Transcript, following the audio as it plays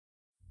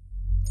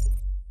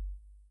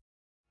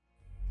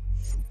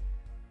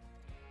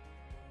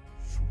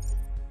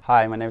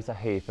Hi, my name is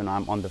Ahuv and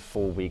I'm on the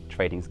 4-week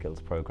trading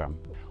skills program.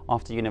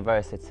 After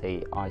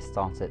university, I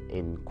started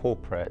in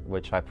corporate,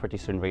 which I pretty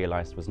soon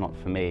realized was not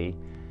for me,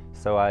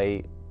 so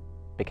I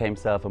became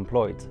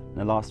self-employed. In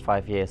the last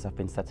 5 years, I've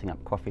been setting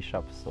up coffee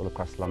shops all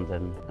across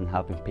London and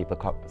helping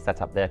people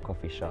set up their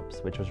coffee shops,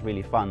 which was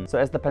really fun. So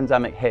as the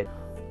pandemic hit,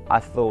 I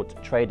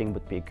thought trading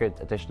would be a good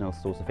additional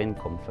source of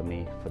income for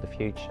me for the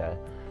future.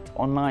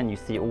 Online, you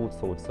see all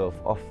sorts of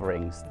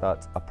offerings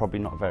that are probably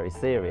not very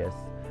serious.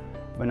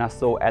 When I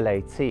saw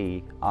LAT,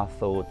 I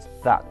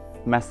thought that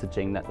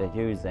messaging that they're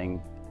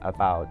using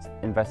about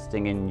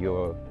investing in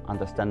your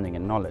understanding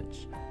and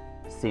knowledge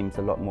seems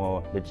a lot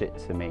more legit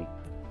to me.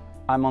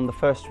 I'm on the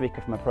first week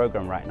of my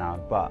program right now,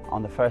 but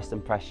on the first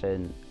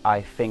impression,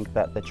 I think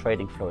that the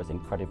trading floor is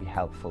incredibly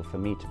helpful for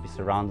me to be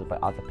surrounded by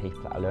other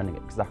people that are learning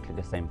exactly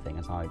the same thing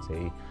as I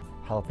do,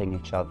 helping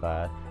each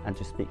other, and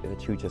to speak with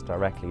the tutors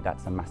directly.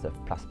 That's a massive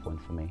plus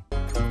point for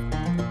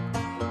me.